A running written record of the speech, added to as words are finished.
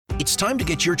It's time to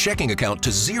get your checking account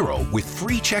to zero with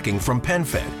free checking from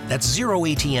PenFed. That's zero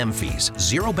ATM fees,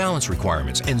 zero balance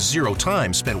requirements, and zero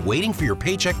time spent waiting for your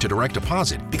paycheck to direct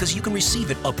deposit because you can receive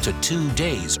it up to 2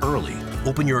 days early.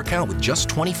 Open your account with just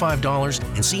 $25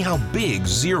 and see how big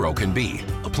zero can be.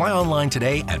 Apply online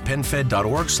today at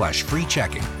PenFed.org/free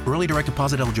checking. Early direct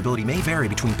deposit eligibility may vary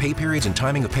between pay periods and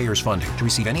timing of payer's funding. To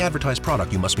receive any advertised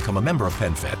product, you must become a member of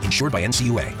PenFed, insured by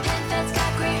NCUA. PenFed's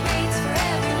got great rates for everyone.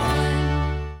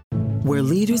 Where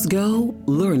leaders go,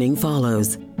 learning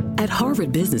follows. At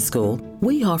Harvard Business School,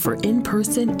 we offer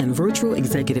in-person and virtual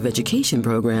executive education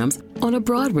programs on a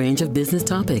broad range of business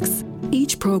topics.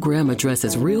 Each program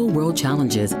addresses real-world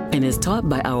challenges and is taught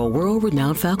by our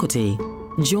world-renowned faculty.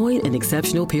 Join an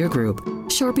exceptional peer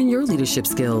group, sharpen your leadership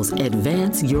skills,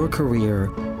 advance your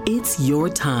career. It's your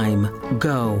time.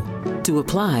 Go. To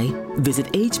apply, visit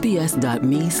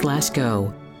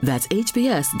hbs.me/go. That's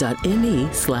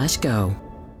hbs.me/go.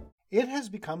 It has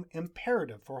become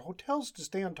imperative for hotels to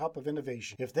stay on top of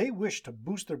innovation if they wish to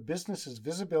boost their business's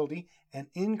visibility and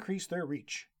increase their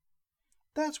reach.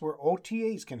 That's where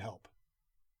OTAs can help.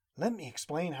 Let me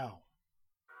explain how.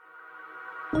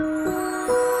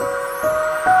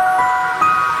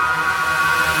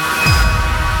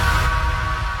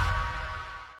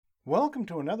 Welcome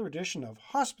to another edition of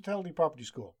Hospitality Property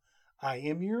School. I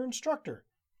am your instructor,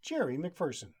 Jerry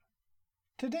McPherson.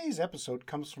 Today's episode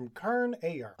comes from Karin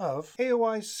Ayar of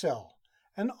AOI Sell,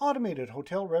 an automated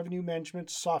hotel revenue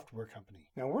management software company.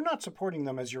 Now, we're not supporting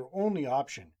them as your only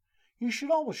option. You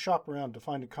should always shop around to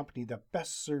find a company that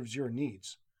best serves your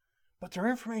needs. But their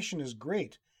information is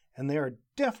great, and they are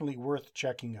definitely worth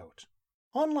checking out.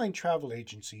 Online travel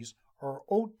agencies, or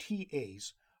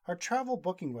OTAs, are travel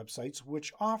booking websites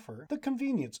which offer the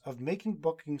convenience of making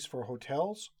bookings for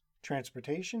hotels,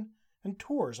 transportation, and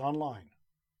tours online.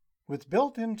 With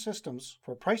built-in systems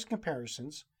for price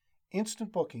comparisons,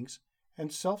 instant bookings,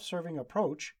 and self-serving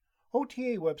approach,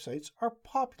 OTA websites are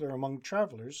popular among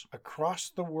travelers across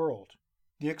the world.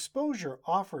 The exposure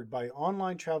offered by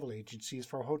online travel agencies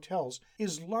for hotels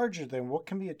is larger than what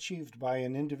can be achieved by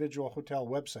an individual hotel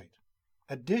website.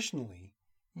 Additionally,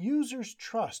 users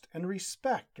trust and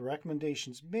respect the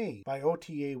recommendations made by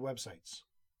OTA websites.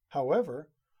 However,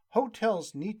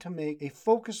 hotels need to make a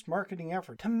focused marketing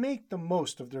effort to make the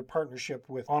most of their partnership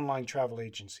with online travel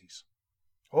agencies.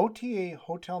 OTA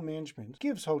Hotel Management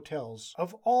gives hotels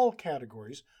of all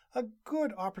categories a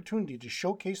good opportunity to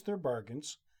showcase their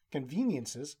bargains,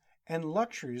 conveniences, and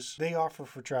luxuries they offer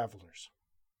for travelers.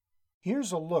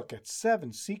 Here's a look at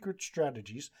 7 secret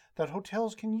strategies that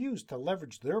hotels can use to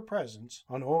leverage their presence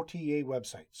on OTA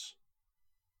websites.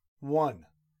 1.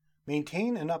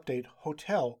 Maintain and update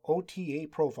hotel OTA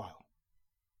profile.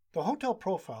 The hotel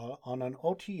profile on an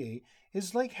OTA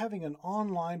is like having an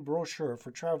online brochure for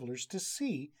travelers to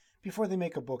see before they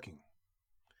make a booking.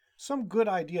 Some good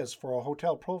ideas for a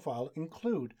hotel profile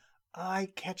include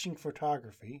eye-catching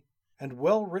photography and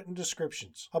well-written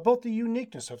descriptions about the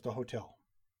uniqueness of the hotel.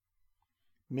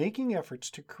 Making efforts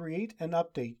to create and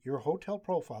update your hotel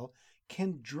profile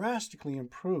can drastically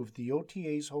improve the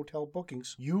OTA's hotel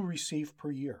bookings you receive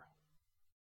per year.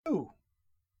 2.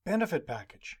 Benefit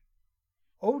package.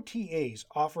 OTAs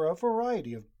offer a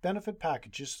variety of benefit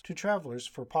packages to travelers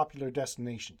for popular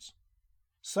destinations.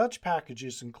 Such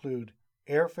packages include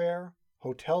airfare,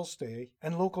 hotel stay,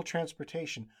 and local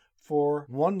transportation for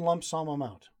one lump sum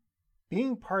amount.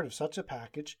 Being part of such a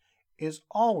package is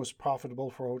always profitable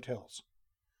for hotels.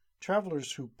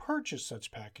 Travelers who purchase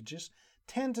such packages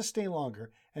tend to stay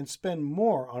longer and spend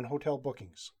more on hotel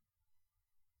bookings.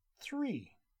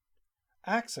 3.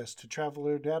 Access to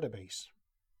traveler database.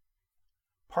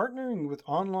 Partnering with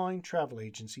online travel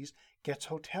agencies gets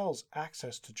hotels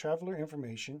access to traveler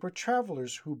information for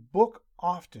travelers who book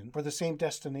often for the same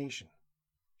destination.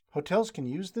 Hotels can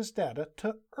use this data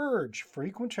to urge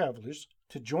frequent travelers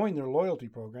to join their loyalty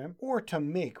program or to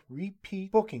make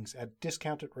repeat bookings at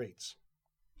discounted rates.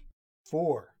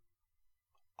 4.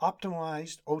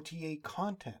 Optimized OTA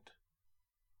content.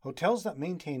 Hotels that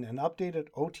maintain an updated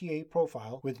OTA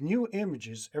profile with new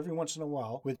images every once in a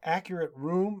while with accurate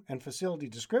room and facility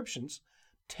descriptions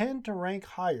tend to rank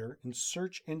higher in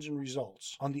search engine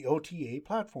results on the OTA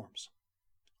platforms.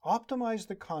 Optimize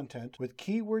the content with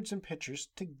keywords and pictures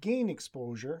to gain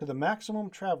exposure to the maximum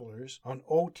travelers on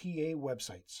OTA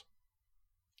websites.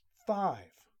 5.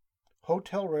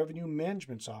 Hotel revenue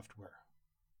management software.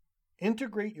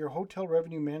 Integrate your hotel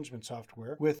revenue management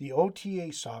software with the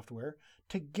OTA software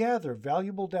to gather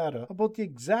valuable data about the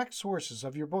exact sources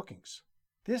of your bookings.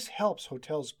 This helps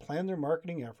hotels plan their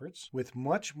marketing efforts with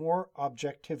much more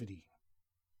objectivity.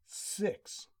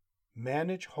 6.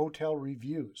 Manage hotel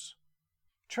reviews.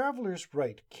 Travelers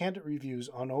write candid reviews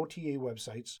on OTA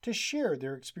websites to share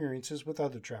their experiences with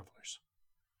other travelers.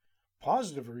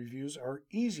 Positive reviews are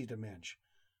easy to manage,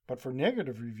 but for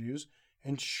negative reviews,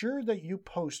 ensure that you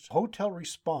post a hotel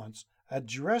response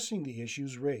addressing the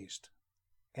issues raised.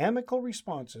 Amicable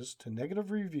responses to negative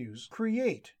reviews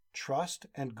create trust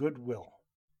and goodwill.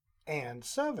 And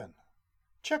 7.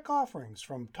 Check offerings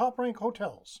from top-rank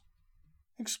hotels.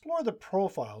 Explore the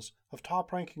profiles of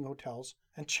top-ranking hotels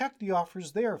and check the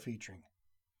offers they are featuring.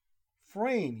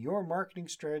 Frame your marketing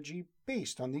strategy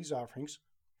based on these offerings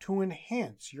to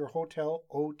enhance your hotel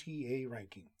OTA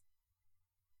ranking.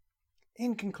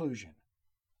 In conclusion,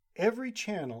 every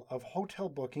channel of hotel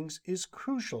bookings is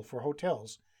crucial for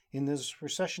hotels in this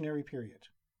recessionary period.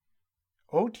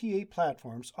 OTA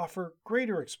platforms offer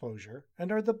greater exposure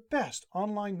and are the best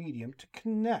online medium to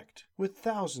connect with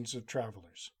thousands of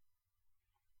travelers.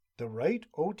 The right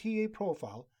OTA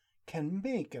profile can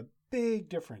make a big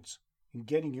difference in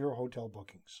getting your hotel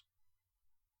bookings.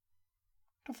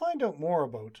 To find out more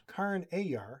about Karn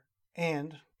AR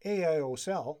and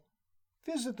AIOSL,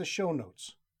 visit the show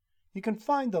notes. You can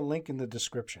find the link in the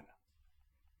description.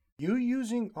 You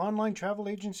using online travel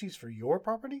agencies for your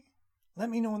property? Let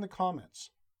me know in the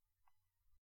comments.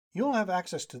 You'll have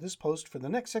access to this post for the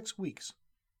next 6 weeks,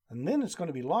 and then it's going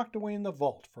to be locked away in the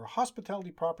vault for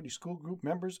Hospitality Property School Group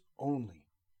members only.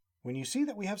 When you see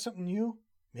that we have something new,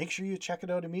 make sure you check it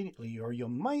out immediately or you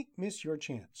might miss your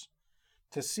chance.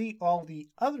 To see all the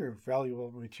other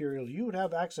valuable material you would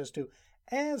have access to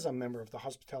as a member of the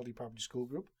Hospitality Property School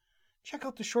Group, check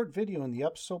out the short video in the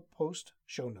episode post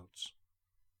show notes.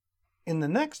 In the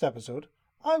next episode,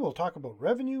 I will talk about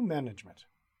revenue management.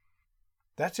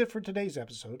 That's it for today's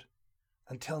episode.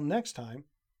 Until next time,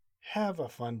 have a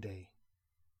fun day.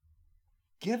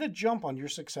 Get a jump on your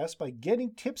success by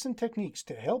getting tips and techniques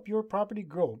to help your property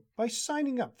grow by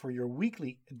signing up for your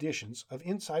weekly editions of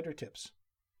Insider Tips.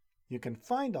 You can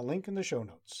find a link in the show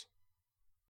notes.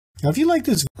 Now, if you like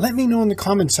this, let me know in the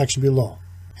comments section below,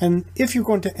 and if you're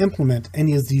going to implement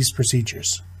any of these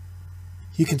procedures.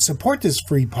 You can support this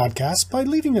free podcast by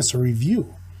leaving us a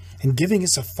review and giving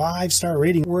us a 5-star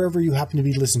rating wherever you happen to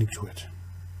be listening to it.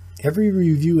 Every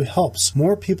review helps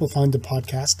more people find the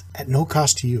podcast at no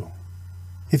cost to you.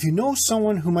 If you know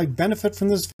someone who might benefit from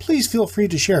this, please feel free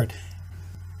to share it.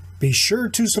 Be sure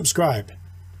to subscribe.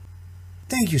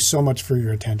 Thank you so much for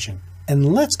your attention,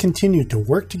 and let's continue to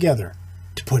work together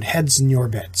to put heads in your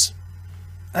beds.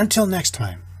 Until next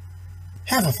time,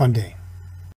 have a fun day.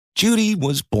 Judy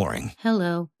was boring.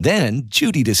 Hello. Then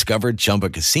Judy discovered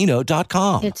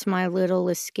ChumbaCasino.com. It's my little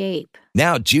escape.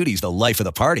 Now Judy's the life of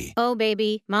the party. Oh,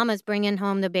 baby, mama's bringing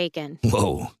home the bacon.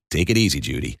 Whoa, take it easy,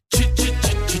 Judy.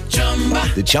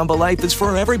 The Chumba life is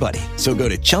for everybody. So go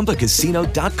to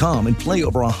ChumbaCasino.com and play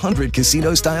over 100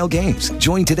 casino-style games.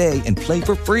 Join today and play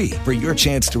for free for your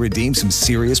chance to redeem some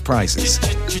serious prizes.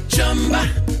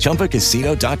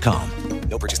 ChumbaCasino.com.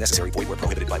 No purchase necessary. Void where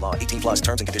prohibited by law. 18+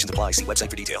 terms and conditions apply. See website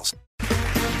for details.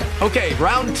 Okay,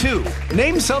 round 2.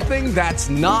 Name something that's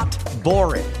not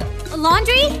boring. A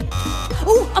laundry?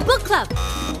 Ooh, a book club.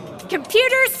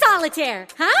 Computer solitaire,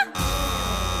 huh?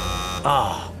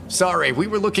 Sorry, we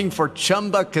were looking for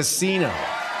Chumba Casino.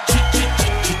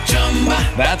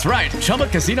 That's right.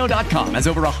 ChumbaCasino.com has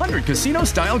over 100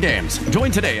 casino-style games.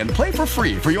 Join today and play for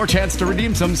free for your chance to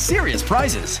redeem some serious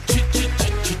prizes.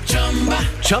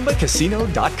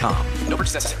 ChumbaCasino.com. No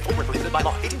purchase necessary. Void where prohibited by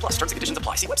law. 18+ terms and conditions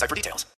apply. See website for details.